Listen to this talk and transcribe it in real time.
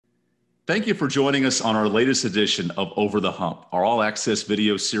Thank you for joining us on our latest edition of Over the Hump, our all access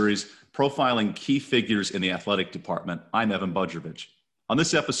video series profiling key figures in the athletic department. I'm Evan Budrovich. On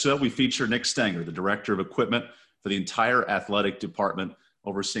this episode, we feature Nick Stanger, the director of equipment for the entire athletic department,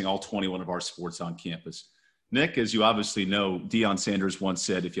 overseeing all 21 of our sports on campus. Nick, as you obviously know, Deion Sanders once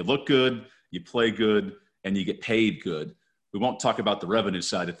said, if you look good, you play good, and you get paid good. We won't talk about the revenue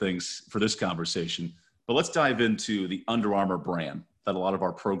side of things for this conversation, but let's dive into the Under Armour brand that a lot of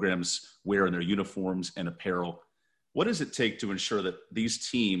our programs wear in their uniforms and apparel. What does it take to ensure that these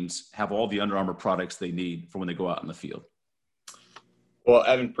teams have all the Under Armour products they need for when they go out in the field? Well,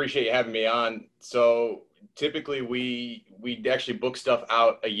 Evan, appreciate you having me on. So typically we actually book stuff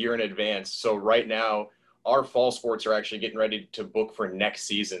out a year in advance. So right now our fall sports are actually getting ready to book for next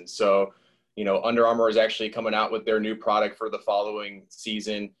season. So, Under Armour is actually coming out with their new product for the following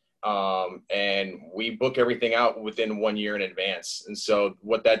season. And we book everything out within 1 year in advance. And so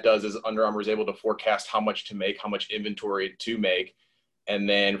what that does is Under Armour is able to forecast how much to make, how much inventory to make. And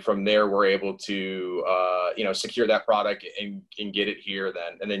then from there, we're able to, secure that product and get it here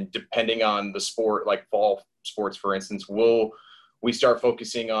then. And then depending on the sport, like fall sports, for instance, we start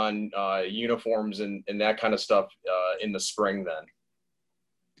focusing on uniforms and that kind of stuff in the spring then.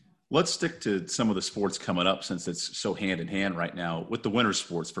 Let's stick to some of the sports coming up since it's so hand in hand right now with the winter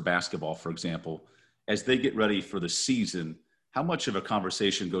sports for basketball, for example. As they get ready for the season, how much of a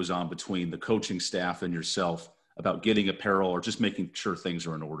conversation goes on between the coaching staff and yourself about getting apparel or just making sure things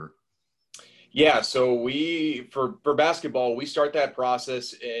are in order? Yeah, so for basketball, we start that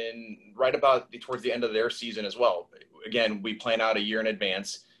process right about towards the end of their season as well. Again, we plan out a year in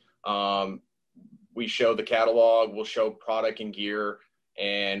advance. We show the catalog, we'll show product and gear.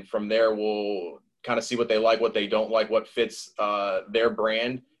 And from there, we'll kind of see what they like, what they don't like, what fits their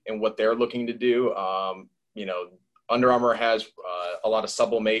brand and what they're looking to do. Under Armour has a lot of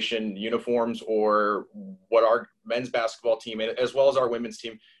sublimation uniforms, or what our men's basketball team, as well as our women's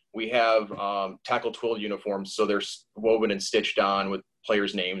team, we have tackle twill uniforms. So they're woven and stitched on with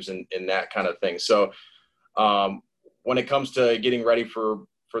players' names and that kind of thing. So when it comes to getting ready for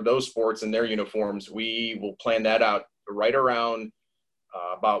those sports and their uniforms, we will plan that out right around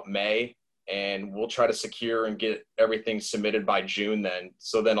about May, and we'll try to secure and get everything submitted by June then.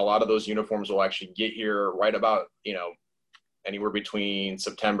 So then a lot of those uniforms will actually get here right about, anywhere between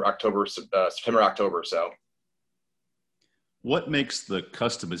September, October. So What makes the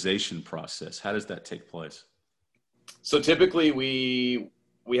customization process? How does that take place? So typically we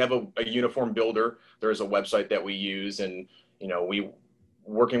have a uniform builder. There's a website that we use, and, we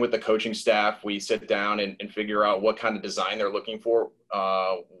working with the coaching staff, we sit down and figure out what kind of design they're looking for,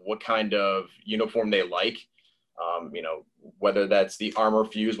 what kind of uniform they like, whether that's the Armour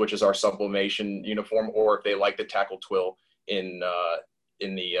Fuse, which is our sublimation uniform, or if they like the tackle twill in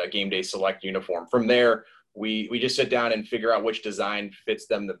the game day select uniform. From there, we just sit down and figure out which design fits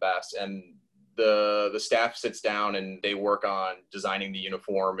them the best. And the staff sits down and they work on designing the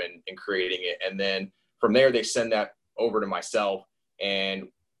uniform and creating it. And then from there, they send that over to myself, and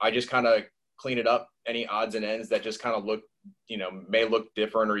I just kind of clean it up, any odds and ends that just kind of look, may look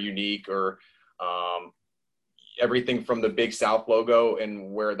different or unique, or everything from the Big South logo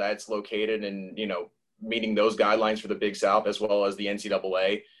and where that's located, and, meeting those guidelines for the Big South as well as the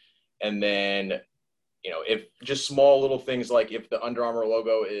NCAA. And then, if just small little things, like if the Under Armour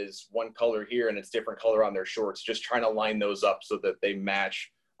logo is one color here and it's different color on their shorts, just trying to line those up so that they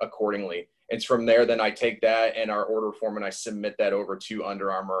match accordingly. It's from there, then I take that and our order form and I submit that over to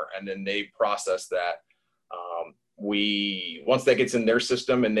Under Armour, and then they process that. Once that gets in their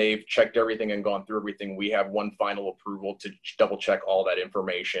system and they've checked everything and gone through everything, we have one final approval to double check all that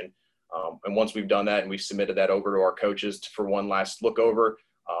information. And once we've done that and we've submitted that over to our coaches for one last look over,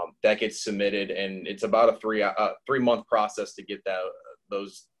 that gets submitted, and it's about a 3-month process to get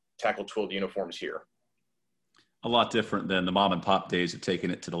those tackle twilled uniforms here. A lot different than the mom and pop days of taking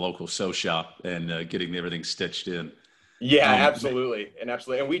it to the local sew shop and getting everything stitched in. Yeah, absolutely.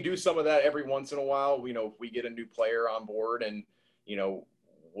 And we do some of that every once in a while. If we get a new player on board, and,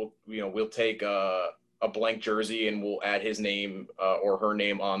 we'll take a blank jersey and we'll add his name or her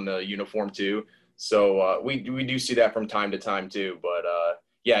name on the uniform too. So we do see that from time to time too. But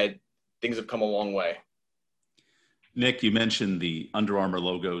things have come a long way. Nick, you mentioned the Under Armour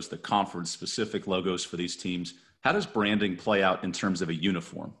logos, the conference-specific logos for these teams. How does branding play out in terms of a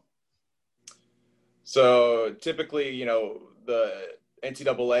uniform? So typically, the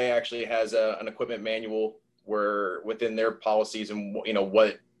NCAA actually has an equipment manual where within their policies and,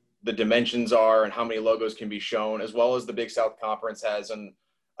 what the dimensions are and how many logos can be shown, as well as the Big South Conference has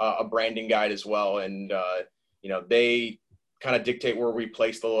a branding guide as well. And, they kind of dictate where we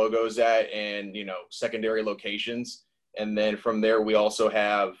place the logos at and, secondary locations. And then from there, we also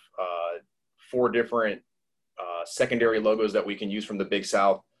have 4 different secondary logos that we can use from the Big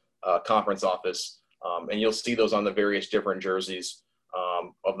South conference office. And you'll see those on the various different jerseys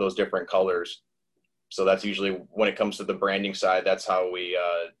of those different colors. So that's usually when it comes to the branding side, that's how we,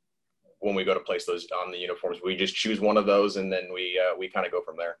 when we go to place those on the uniforms, we just choose one of those and then we kind of go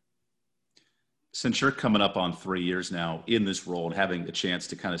from there. Since you're coming up on 3 years now in this role and having a chance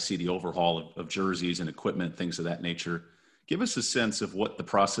to kind of see the overhaul of jerseys and equipment, things of that nature, give us a sense of what the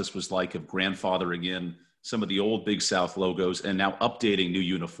process was like of grandfathering in some of the old Big South logos and now updating new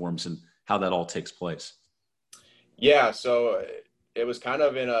uniforms and how that all takes place. Yeah, so it was kind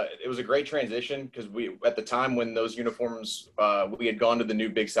of it was a great transition because at the time when those uniforms, we had gone to the new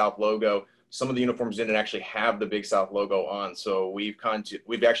Big South logo, some of the uniforms didn't actually have the Big South logo on. So we've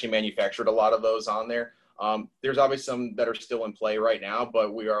actually manufactured a lot of those on there. There's obviously some that are still in play right now,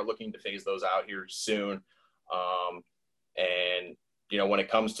 but we are looking to phase those out here soon. And, when it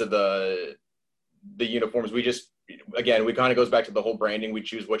comes to the uniforms, we kind of goes back to the whole branding. We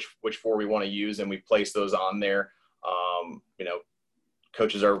choose which 4 we want to use and we place those on there.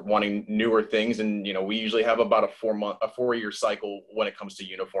 Coaches are wanting newer things and, we usually have about a 4-year cycle when it comes to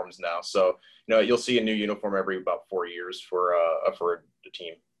uniforms now. So, you'll see a new uniform every about 4 years for the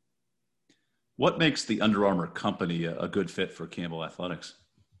team. What makes the Under Armour company a good fit for Campbell Athletics?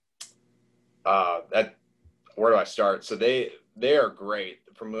 Where do I start? So they are great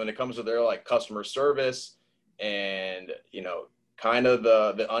from when it comes to their customer service and, kind of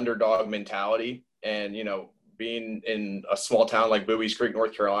the underdog mentality and, being in a small town like Bowie's Creek,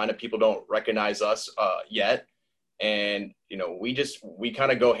 North Carolina, people don't recognize us yet. And, we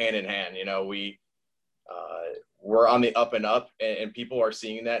kind of go hand in hand, we're on the up and up and people are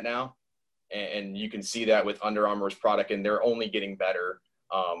seeing that now. And you can see that with Under Armour's product and they're only getting better,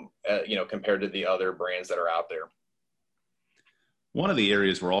 compared to the other brands that are out there. One of the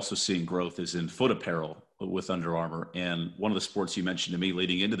areas we're also seeing growth is in foot apparel with Under Armour. And one of the sports you mentioned to me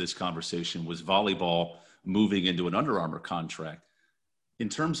leading into this conversation was volleyball moving into an Under Armour contract. In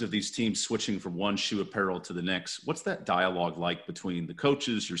terms of these teams switching from one shoe apparel to the next, what's that dialogue like between the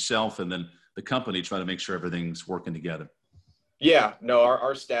coaches, yourself, and then the company trying to make sure everything's working together? Yeah, no,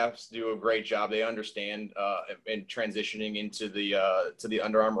 our staffs do a great job. They understand in transitioning into to the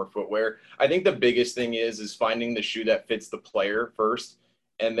Under Armour footwear. I think the biggest thing is finding the shoe that fits the player first.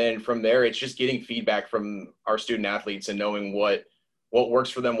 And then from there, it's just getting feedback from our student athletes and knowing what works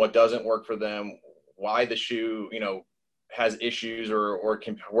for them, what doesn't work for them, why the shoe, has issues or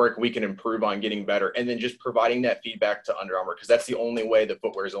where we can improve on getting better. And then just providing that feedback to Under Armour, because that's the only way the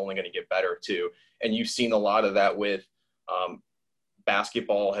footwear is only going to get better too. And you've seen a lot of that with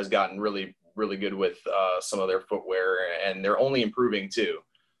basketball has gotten really, really good with some of their footwear and they're only improving too.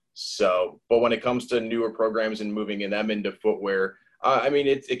 So, but when it comes to newer programs and moving them into footwear,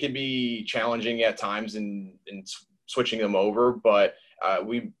 it can be challenging at times in switching them over, but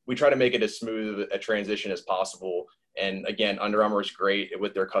we try to make it as smooth a transition as possible. And again, Under Armour is great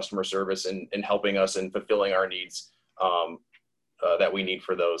with their customer service and helping us and fulfilling our needs that we need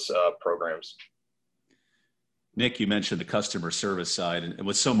for those programs. Nick, you mentioned the customer service side, and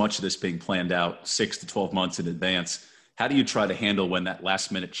with so much of this being planned out 6 to 12 months in advance, how do you try to handle when that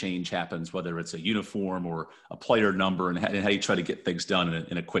last minute change happens, whether it's a uniform or a player number, and how do you try to get things done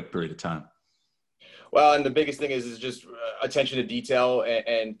in a quick period of time? Well, and the biggest thing is just attention to detail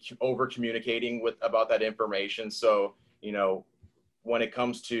and over communicating about that information. So, when it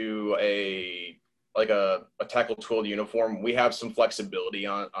comes to a tackle twill uniform, we have some flexibility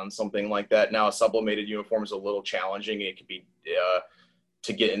on something like that. Now, a sublimated uniform is a little challenging. It could be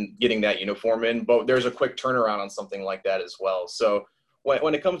to getting that uniform in, but there's a quick turnaround on something like that as well. So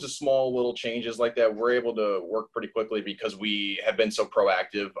when it comes to small little changes like that, we're able to work pretty quickly because we have been so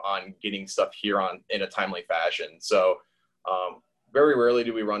proactive on getting stuff here in a timely fashion. So very rarely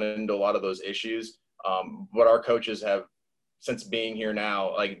do we run into a lot of those issues, but our coaches have, since being here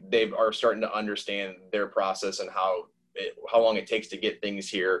now, they are starting to understand their process and how long it takes to get things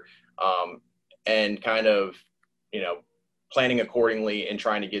here, and kind of, planning accordingly and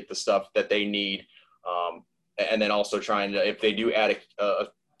trying to get the stuff that they need. And then also trying to, if they do add a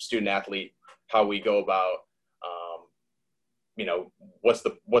student athlete, how we go about, what's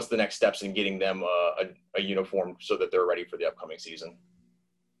the next steps in getting them a uniform so that they're ready for the upcoming season.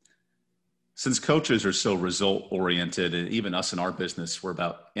 Since coaches are so result-oriented, and even us in our business, we're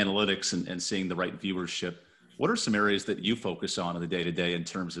about analytics and seeing the right viewership, what are some areas that you focus on in the day-to-day in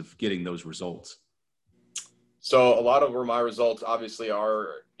terms of getting those results? So a lot of my results obviously are,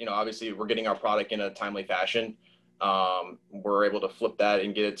 obviously we're getting our product in a timely fashion. We're able to flip that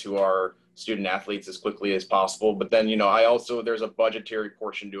and get it to our student athletes as quickly as possible. But then, there's a budgetary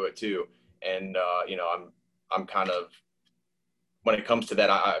portion to it too. And, I'm kind of, when it comes to that,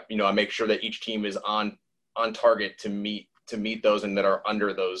 I make sure that each team is on target to meet those and that are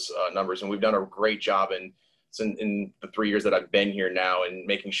under those numbers. And we've done a great job in the 3 years that I've been here now, and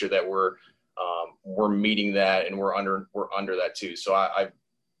making sure that we're meeting that, and we're under that too. So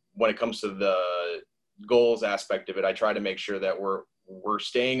when it comes to the goals aspect of it, I try to make sure that we're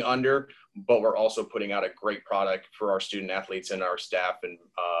staying under, but we're also putting out a great product for our student athletes and our staff,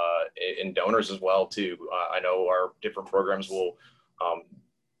 and donors as well too. I know our different programs will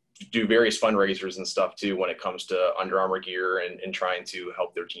do various fundraisers and stuff too when it comes to Under Armour gear and trying to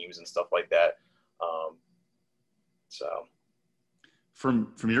help their teams and stuff like that. So.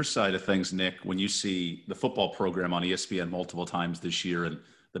 From your side of things, Nick, when you see the football program on ESPN multiple times this year and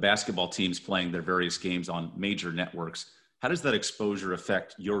the basketball teams playing their various games on major networks, how does that exposure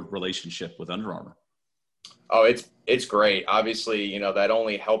affect your relationship with Under Armour? Oh, it's great. Obviously, that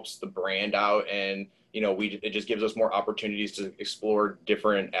only helps the brand out, and it just gives us more opportunities to explore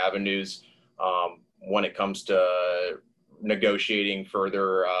different avenues when it comes to negotiating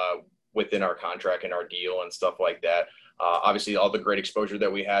further within our contract and our deal and stuff like that. Obviously, all the great exposure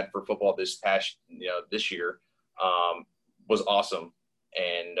that we had for football this year was awesome.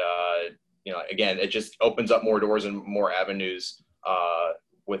 And, again, it just opens up more doors and more avenues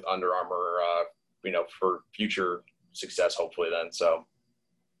with Under Armour, for future success, hopefully then. So.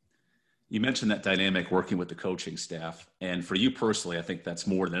 You mentioned that dynamic working with the coaching staff. And for you personally, I think that's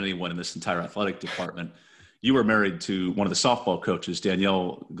more than anyone in this entire athletic department. You were married to one of the softball coaches,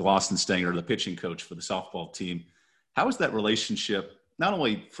 Danielle Glossenstenger, the pitching coach for the softball team. How is that relationship, not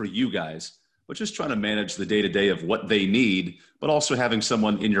only for you guys, but just trying to manage the day-to-day of what they need, but also having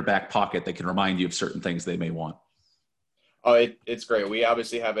someone in your back pocket that can remind you of certain things they may want? Oh, it's great. We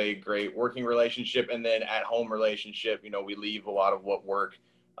obviously have a great working relationship, and then at home relationship, we leave a lot of what work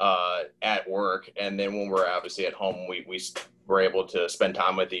at work. And then when we're obviously at home, we're able to spend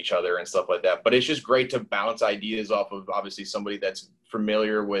time with each other and stuff like that. But it's just great to bounce ideas off of obviously somebody that's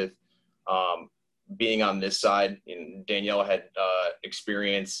familiar with being on this side. And Danielle had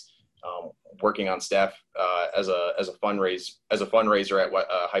experience working on staff as a fundraiser at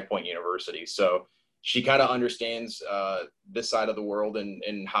High Point University. So she kind of understands this side of the world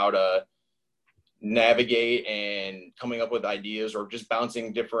and how to navigate and coming up with ideas, or just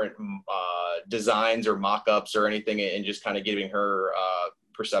bouncing different designs or mock-ups or anything, and just kind of giving her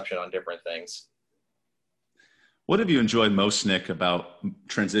perception on different things. What have you enjoyed most, Nick, about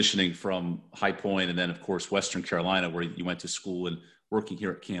transitioning from High Point and then, of course, Western Carolina, where you went to school, and working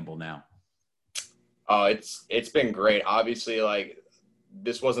here at Campbell now? It's been great. Obviously,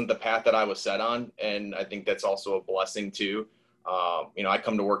 this wasn't the path that I was set on, and I think that's also a blessing too. I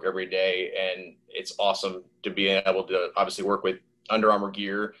come to work every day, and it's awesome to be able to obviously work with Under Armour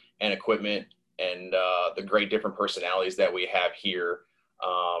gear and equipment, and the great different personalities that we have here.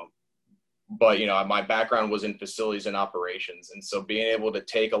 But my background was in facilities and operations, and so being able to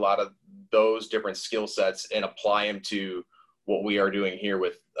take a lot of those different skill sets and apply them to what we are doing here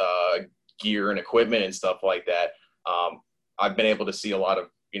with gear and equipment and stuff like that, I've been able to see a lot of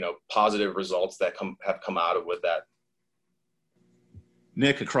positive results that have come out of with that.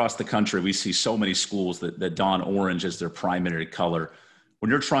 Nick, across the country, we see so many schools that don orange as their primary color.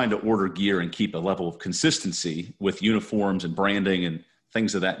 When you're trying to order gear and keep a level of consistency with uniforms and branding and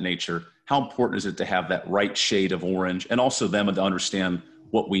things of that nature, how important is it to have that right shade of orange, and also them to understand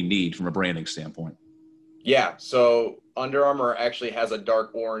what we need from a branding standpoint? Yeah, so Under Armour actually has a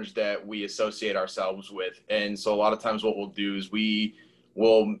dark orange that we associate ourselves with. And so a lot of times what we'll do is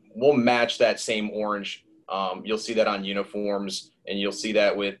we'll match that same orange. You'll see that on uniforms, and you'll see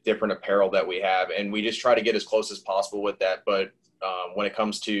that with different apparel that we have. And we just try to get as close as possible with that. But when it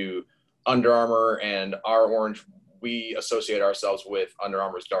comes to Under Armour and our orange, we associate ourselves with Under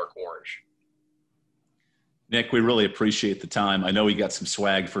Armour's dark orange. Nick, we really appreciate the time. I know you got some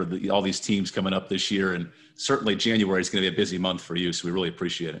swag for all these teams coming up this year, and certainly January is going to be a busy month for you, so we really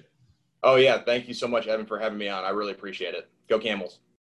appreciate it. Oh, yeah. Thank you so much, Evan, for having me on. I really appreciate it. Go Camels.